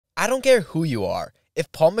I don't care who you are.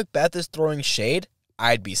 If Paul McBeth is throwing shade,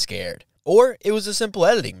 I'd be scared. Or it was a simple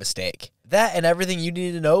editing mistake. That and everything you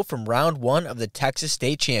need to know from round 1 of the Texas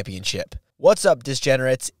State Championship. What's up,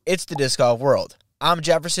 Disgenerates? It's the Disc Golf World. I'm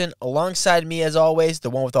Jefferson. Alongside me, as always,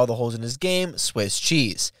 the one with all the holes in his game, Swiss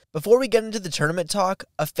Cheese. Before we get into the tournament talk,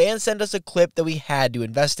 a fan sent us a clip that we had to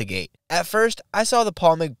investigate. At first, I saw the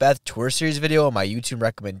Paul McBeth Tour Series video on my YouTube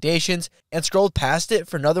recommendations and scrolled past it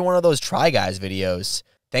for another one of those Try Guys videos.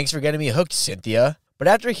 Thanks for getting me hooked, Cynthia. But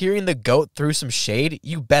after hearing the GOAT threw some shade,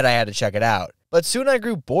 you bet I had to check it out. But soon I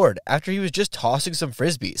grew bored after he was just tossing some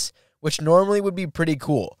frisbees, which normally would be pretty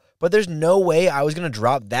cool. But there's no way I was going to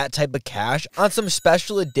drop that type of cash on some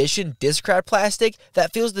special edition Discraft plastic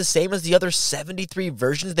that feels the same as the other 73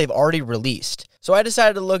 versions they've already released. So I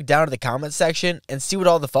decided to look down to the comment section and see what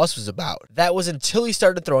all the fuss was about. That was until he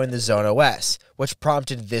started throwing the Zone OS, which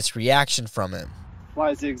prompted this reaction from him.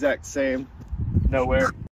 Why is the exact same?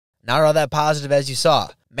 Nowhere. Not all that positive as you saw.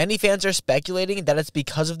 Many fans are speculating that it's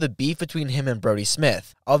because of the beef between him and Brodie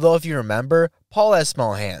Smith. Although if you remember, Paul has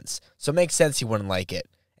small hands, so it makes sense he wouldn't like it.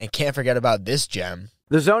 And can't forget about this gem.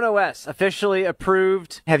 The Zone OS officially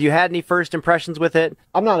approved. Have you had any first impressions with it?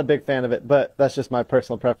 I'm not a big fan of it, but that's just my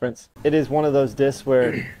personal preference. It is one of those discs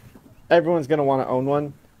where everyone's going to want to own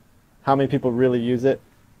one. How many people really use it?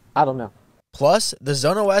 I don't know. Plus, the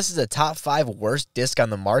Zone OS is a top 5 worst disc on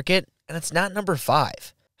the market, and it's not number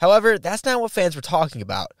 5. However, that's not what fans were talking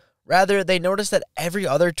about. Rather, they noticed that every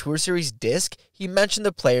other Tour Series disc, he mentioned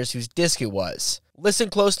the players whose disc it was. Listen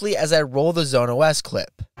closely as I roll the Zone OS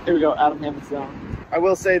clip. Here we go, Adam Hammon's Zone. I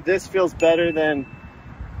will say this feels better than,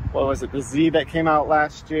 what was it, the Z that came out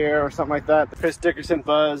last year or something like that. The Chris Dickerson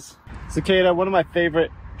Buzz. Cicada, one of my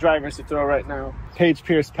favorite drivers to throw right now. Paige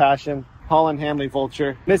Pierce Passion. Holland Hamley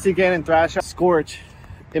Vulture. Missy Gannon Thrash. Scorch,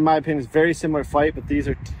 in my opinion, is very similar fight, but these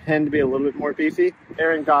tend to be a little bit more beefy.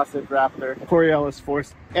 Aaron Gossett Raptor. Corey Ellis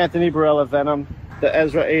Force. Anthony Barella Venom. The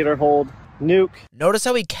Ezra Ader Hold. Nuke. Notice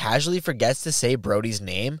how he casually forgets to say Brodie's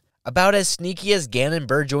name? About as sneaky as Gannon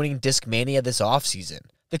Burr joining Discmania this offseason.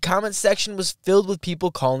 The comment section was filled with people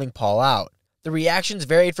calling Paul out. The reactions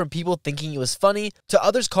varied from people thinking it was funny to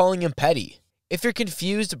others calling him petty. If you're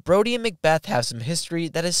confused, Brodie and McBeth have some history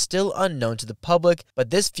that is still unknown to the public, but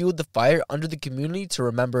this fueled the fire under the community to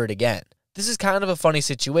remember it again. This is kind of a funny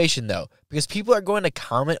situation though, because people are going to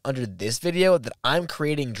comment under this video that I'm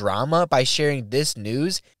creating drama by sharing this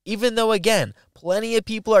news, even though again, plenty of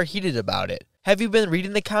people are heated about it. Have you been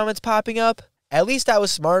reading the comments popping up? At least I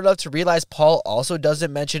was smart enough to realize Paul also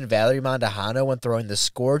doesn't mention Valerie Mondahano when throwing the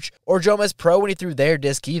Scorch, or Jomez Pro when he threw their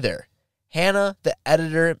disc either. Hannah, the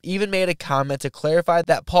editor, even made a comment to clarify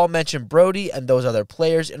that Paul mentioned Brodie and those other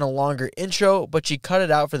players in a longer intro, but she cut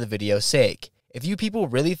it out for the video's sake. If you people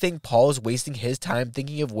really think Paul is wasting his time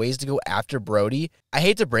thinking of ways to go after Brodie, I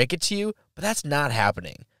hate to break it to you, but that's not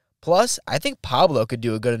happening. Plus, I think Pablo could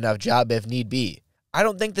do a good enough job if need be. I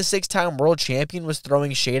don't think the 6-time world champion was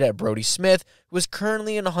throwing shade at Brodie Smith, who is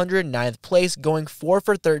currently in 109th place going 4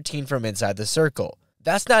 for 13 from inside the circle.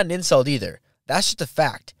 That's not an insult either. That's just a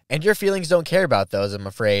fact, and your feelings don't care about those, I'm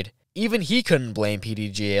afraid. Even he couldn't blame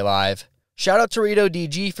PDGA Live. Shout out to Rito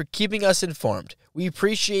DG for keeping us informed. We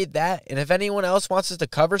appreciate that, and if anyone else wants us to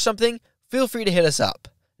cover something, feel free to hit us up.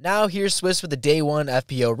 Now here's Swiss with the Day 1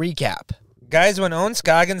 FPO recap. Guys, when Owen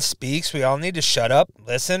Scoggins speaks, we all need to shut up,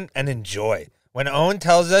 listen, and enjoy. When Owen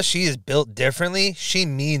tells us she is built differently, she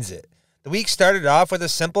means it. The week started off with a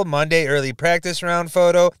simple Monday early practice round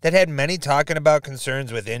photo that had many talking about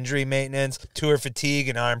concerns with injury maintenance, tour fatigue,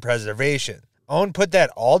 and arm preservation. Owen put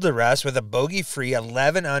that all to rest with a bogey-free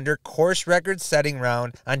 11-under course record-setting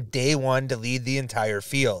round on day 1 to lead the entire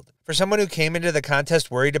field. For someone who came into the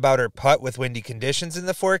contest worried about her putt with windy conditions in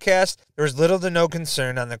the forecast, there was little to no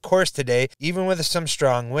concern on the course today, even with some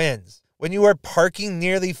strong winds. When you are parking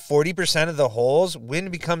nearly 40% of the holes,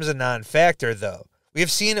 wind becomes a non-factor, though. We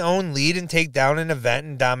have seen Owen lead and take down an event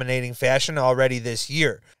in dominating fashion already this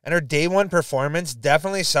year, and her day 1 performance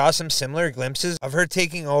definitely saw some similar glimpses of her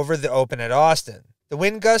taking over the Open at Austin. The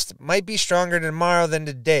wind gust might be stronger tomorrow than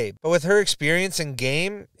today, but with her experience and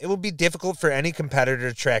game, it will be difficult for any competitor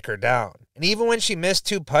to track her down. And even when she missed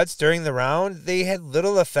 2 putts during the round, they had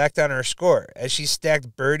little effect on her score, as she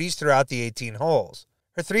stacked birdies throughout the 18 holes.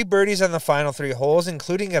 Her 3 birdies on the final 3 holes,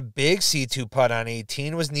 including a big C2 putt on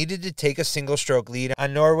 18, was needed to take a single-stroke lead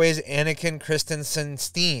on Norway's Anniken Christensen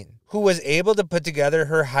Steen, who was able to put together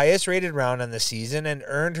her highest-rated round on the season and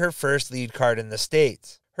earned her first lead card in the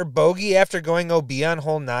States. Her bogey after going OB on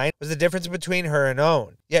hole 9 was the difference between her and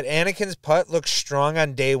Owen, yet Anniken's putt looked strong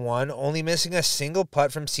on day 1, only missing a single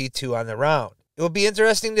putt from C2 on the round. It will be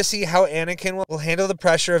interesting to see how Anakin will handle the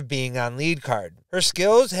pressure of being on lead card. Her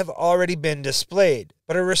skills have already been displayed,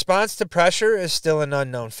 but her response to pressure is still an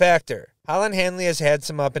unknown factor. Holland Hanley has had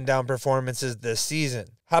some up and down performances this season,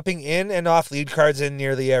 hopping in and off lead cards in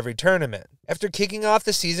nearly every tournament. After kicking off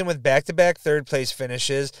the season with back-to-back third-place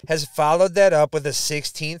finishes, has followed that up with a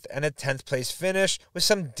 16th and a 10th place finish, with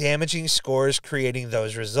some damaging scores creating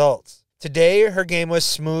those results. Today, her game was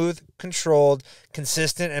smooth, controlled,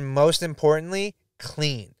 consistent, and most importantly,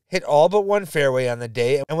 clean. Hit all but one fairway on the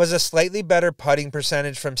day and was a slightly better putting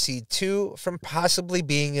percentage from C2 from possibly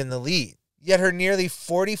being in the lead. Yet her nearly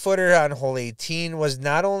 40-footer on hole 18 was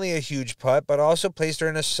not only a huge putt, but also placed her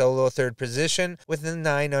in a solo third position with the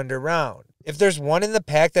 9-under round. If there's one in the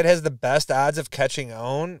pack that has the best odds of catching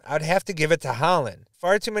own, I'd have to give it to Holland.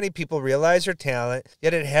 Far too many people realize her talent,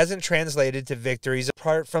 yet it hasn't translated to victories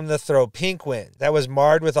apart from the throw pink win that was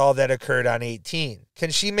marred with all that occurred on 18. Can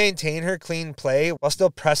she maintain her clean play while still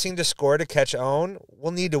pressing to score to catch own?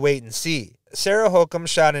 We'll need to wait and see. Sarah Holcomb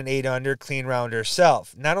shot an 8-under clean round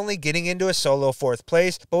herself, not only getting into a solo 4th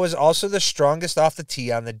place, but was also the strongest off the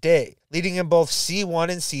tee on the day, leading in both C1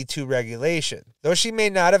 and C2 regulation. Though she may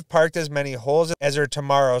not have parked as many holes as her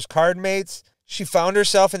tomorrow's card mates, she found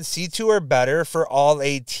herself in C2 or better for all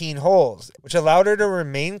 18 holes, which allowed her to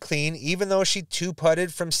remain clean even though she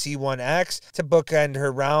 2-putted from C1X to bookend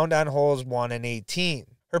her round on holes 1 and 18.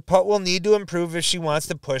 Her putt will need to improve if she wants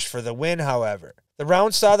to push for the win, however. The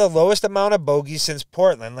round saw the lowest amount of bogeys since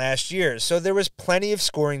Portland last year, so there was plenty of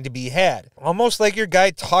scoring to be had. Almost like your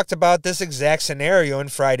guy talked about this exact scenario in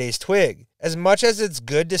Friday's Twig. As much as it's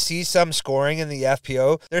good to see some scoring in the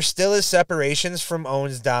FPO, there still is separations from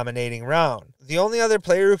Owen's dominating round. The only other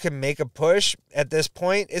player who can make a push at this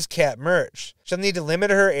point is Kat Murch. She'll need to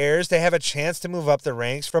limit her errors to have a chance to move up the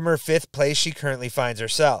ranks from her 5th place she currently finds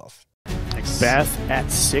herself. McBeth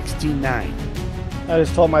at 69. I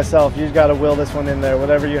just told myself, you got to will this one in there.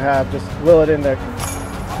 Whatever you have, just will it in there.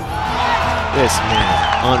 This man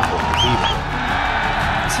is unbelievable.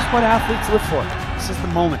 This is what athletes live for. This is the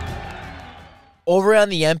moment. Over on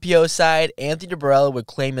the MPO side, Anthony Barella would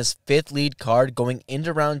claim his 5th lead card going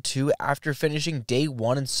into round 2 after finishing day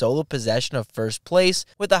 1 in solo possession of 1st place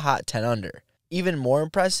with a hot 10-under. Even more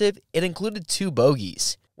impressive, it included 2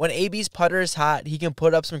 bogeys. When AB's putter is hot, he can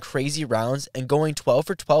put up some crazy rounds, and going 12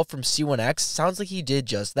 for 12 from C1X sounds like he did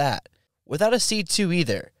just that. Without a C2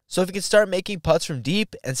 either. So if he can start making putts from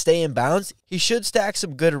deep and stay in bounds, he should stack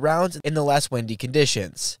some good rounds in the less windy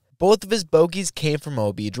conditions. Both of his bogeys came from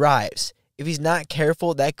OB drives. If he's not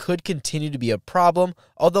careful, that could continue to be a problem,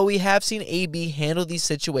 although we have seen AB handle these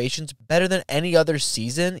situations better than any other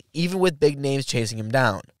season, even with big names chasing him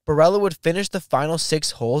down. Barella would finish the final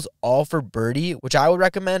 6 holes all for birdie, which I would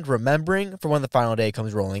recommend remembering for when the final day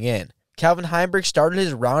comes rolling in. Calvin Heimberg started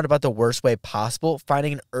his round about the worst way possible,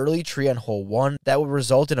 finding an early tree on hole 1 that would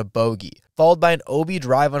result in a bogey, followed by an OB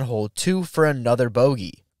drive on hole 2 for another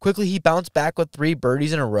bogey. Quickly, he bounced back with 3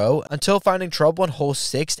 birdies in a row until finding trouble on hole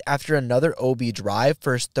 6 after another OB drive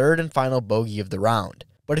for his 3rd and final bogey of the round.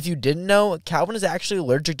 But if you didn't know, Calvin is actually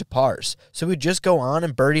allergic to pars, so he'd just go on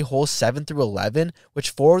and birdie holes 7 through 11, which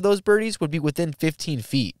 4 of those birdies would be within 15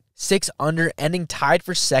 feet. 6 under, ending tied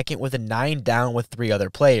for 2nd with a 9 down with 3 other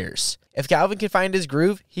players. If Calvin can find his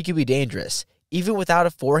groove, he could be dangerous. Even without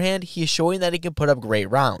a forehand, he is showing that he can put up great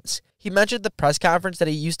rounds. He mentioned at the press conference that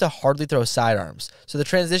he used to hardly throw sidearms, so the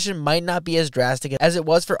transition might not be as drastic as it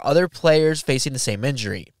was for other players facing the same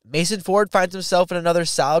injury. Mason Ford finds himself in another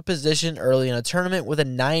solid position early in a tournament with a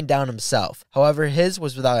 9 down himself. However, his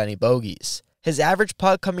was without any bogeys. His average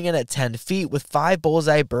putt coming in at 10 feet with 5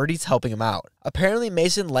 bullseye birdies helping him out. Apparently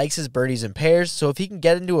Mason likes his birdies in pairs, so if he can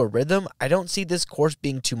get into a rhythm, I don't see this course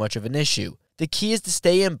being too much of an issue. The key is to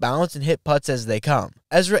stay in bounds and hit putts as they come.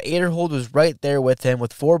 Ezra Aderhold was right there with him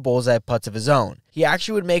with 4 bullseye putts of his own. He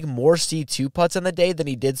actually would make more C2 putts on the day than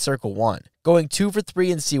he did Circle 1, going 2 for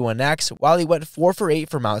 3 in C1X while he went 4 for 8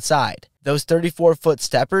 from outside. Those 34-foot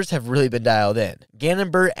steppers have really been dialed in.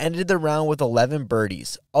 Gannon Buhr ended the round with 11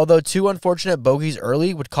 birdies, although 2 unfortunate bogeys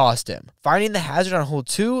early would cost him. Finding the hazard on hole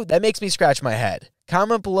 2, that makes me scratch my head.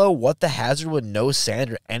 Comment below what the hazard with no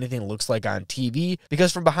sand or anything looks like on TV,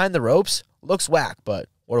 because from behind the ropes, looks whack, but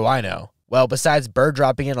what do I know? Well, besides Buhr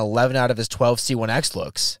dropping in 11 out of his 12 C1X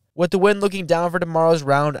looks. With the wind looking down for tomorrow's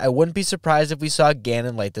round, I wouldn't be surprised if we saw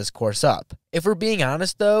Gannon light this course up. If we're being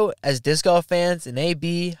honest though, as disc golf fans, an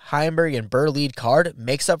AB, Heimberg, and Buhr lead card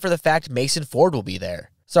makes up for the fact Mason Ford will be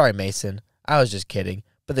there. Sorry Mason, I was just kidding,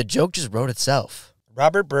 but the joke just wrote itself.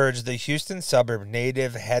 Robert Burge, the Houston suburb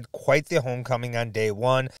native, had quite the homecoming on day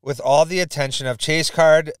one, with all the attention of Chase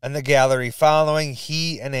Card and the gallery following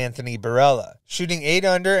he and Anthony Barella, shooting 8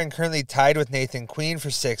 under and currently tied with Nathan Queen for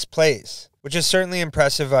 6th place, which is certainly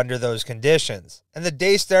impressive under those conditions. And the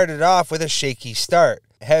day started off with a shaky start,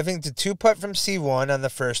 having to 2-putt from C1 on the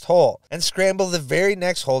first hole and scramble the very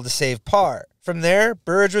next hole to save par. From there,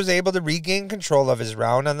 Burge was able to regain control of his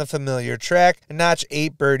round on the familiar track and notch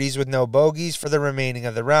 8 birdies with no bogeys for the remaining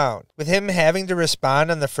of the round. With him having to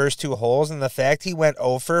respond on the first 2 holes and the fact he went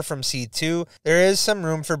over from C2, there is some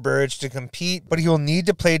room for Burge to compete, but he will need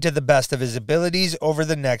to play to the best of his abilities over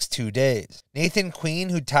the next 2 days. Nathan Queen,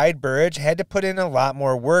 who tied Burge, had to put in a lot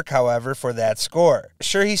more work, however, for that score.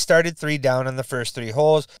 Sure, he started 3 down on the first 3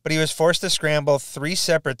 holes, but he was forced to scramble 3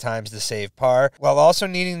 separate times to save par, while also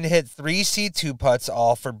needing to hit 3 C2 putts,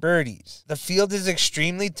 all for birdies. The field is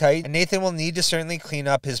extremely tight, and Nathan will need to certainly clean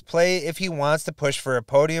up his play if he wants to push for a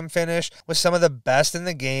podium finish with some of the best in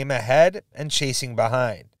the game ahead and chasing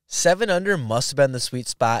behind. 7 under must have been the sweet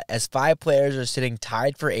spot, as 5 players are sitting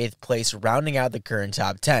tied for 8th place, rounding out the current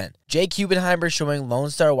top 10. Jake Hubenheimer showing Lone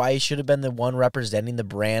Star why he should have been the one representing the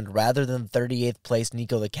brand rather than 38th place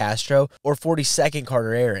Nico DeCastro or 42nd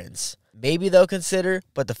Carter Aarons. Maybe they'll consider,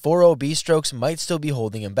 but the 4 OB strokes might still be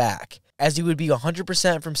holding him back, as he would be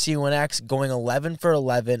 100% from C1X, going 11 for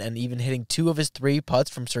 11 and even hitting 2 of his 3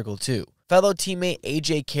 putts from Circle 2. Fellow teammate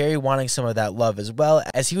AJ Carey wanting some of that love as well,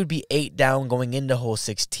 as he would be 8 down going into hole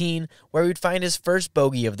 16, where he'd find his first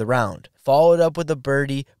bogey of the round. Followed up with a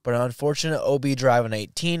birdie, but an unfortunate OB drive on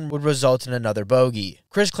 18 would result in another bogey.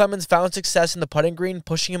 Chris Clemens found success in the putting green,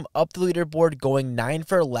 pushing him up the leaderboard, going 9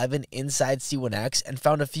 for 11 inside C1X, and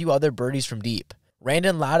found a few other birdies from deep.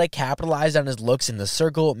 Randon Lauda capitalized on his looks in the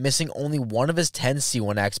circle, missing only 1 of his 10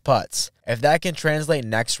 C1X putts. If that can translate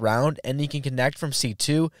next round and he can connect from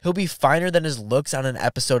C2, he'll be finer than his looks on an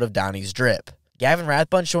episode of Donnie's Drip. Gavin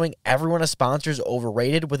Rathbun showing everyone a sponsor is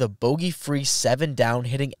overrated with a bogey-free 7 down,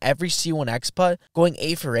 hitting every C1X putt, going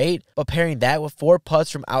 8 for 8, but pairing that with 4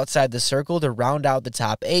 putts from outside the circle to round out the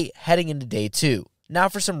top 8 heading into day 2. Now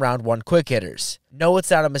for some round 1 quick hitters. No, it's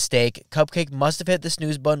not a mistake. Cupcake must have hit the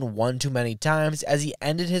snooze button one too many times, as he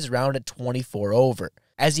ended his round at 24 over,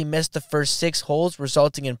 as he missed the first 6 holes,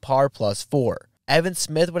 resulting in par plus 4. Evan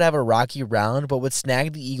Smith would have a rocky round, but would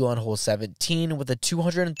snag the eagle on hole 17 with a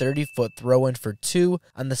 230-foot throw-in for 2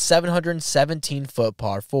 on the 717-foot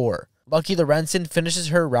par 4. Lucky Lorenzen finishes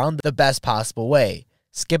her round the best possible way,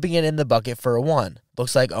 skipping it in the bucket for a 1.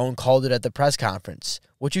 Looks like Owen called it at the press conference,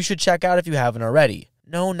 which you should check out if you haven't already.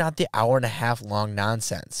 No, not the hour-and-a-half long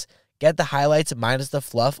nonsense. Get the highlights minus the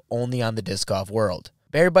fluff only on the Disc Golf World.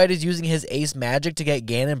 Bearbite is using his ace magic to get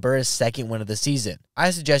Gannon Buhr his 2nd win of the season.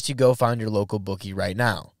 I suggest you go find your local bookie right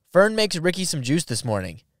now. Fern makes Ricky some juice this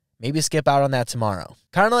morning. Maybe skip out on that tomorrow.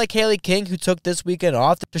 Kind of like Haley King, who took this weekend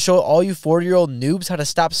off to show all you 40-year-old noobs how to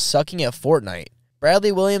stop sucking at Fortnite.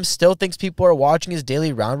 Bradley Williams still thinks people are watching his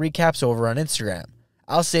daily round recaps over on Instagram.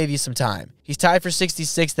 I'll save you some time. He's tied for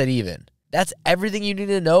 66th at even. That's everything you need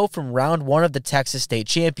to know from round 1 of the Texas State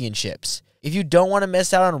Championships. If you don't want to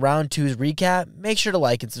miss out on round 2's recap, make sure to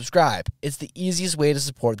like and subscribe. It's the easiest way to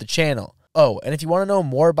support the channel. Oh, and if you want to know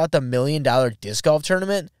more about the $1 Million Disc Golf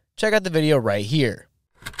Tournament, check out the video right here.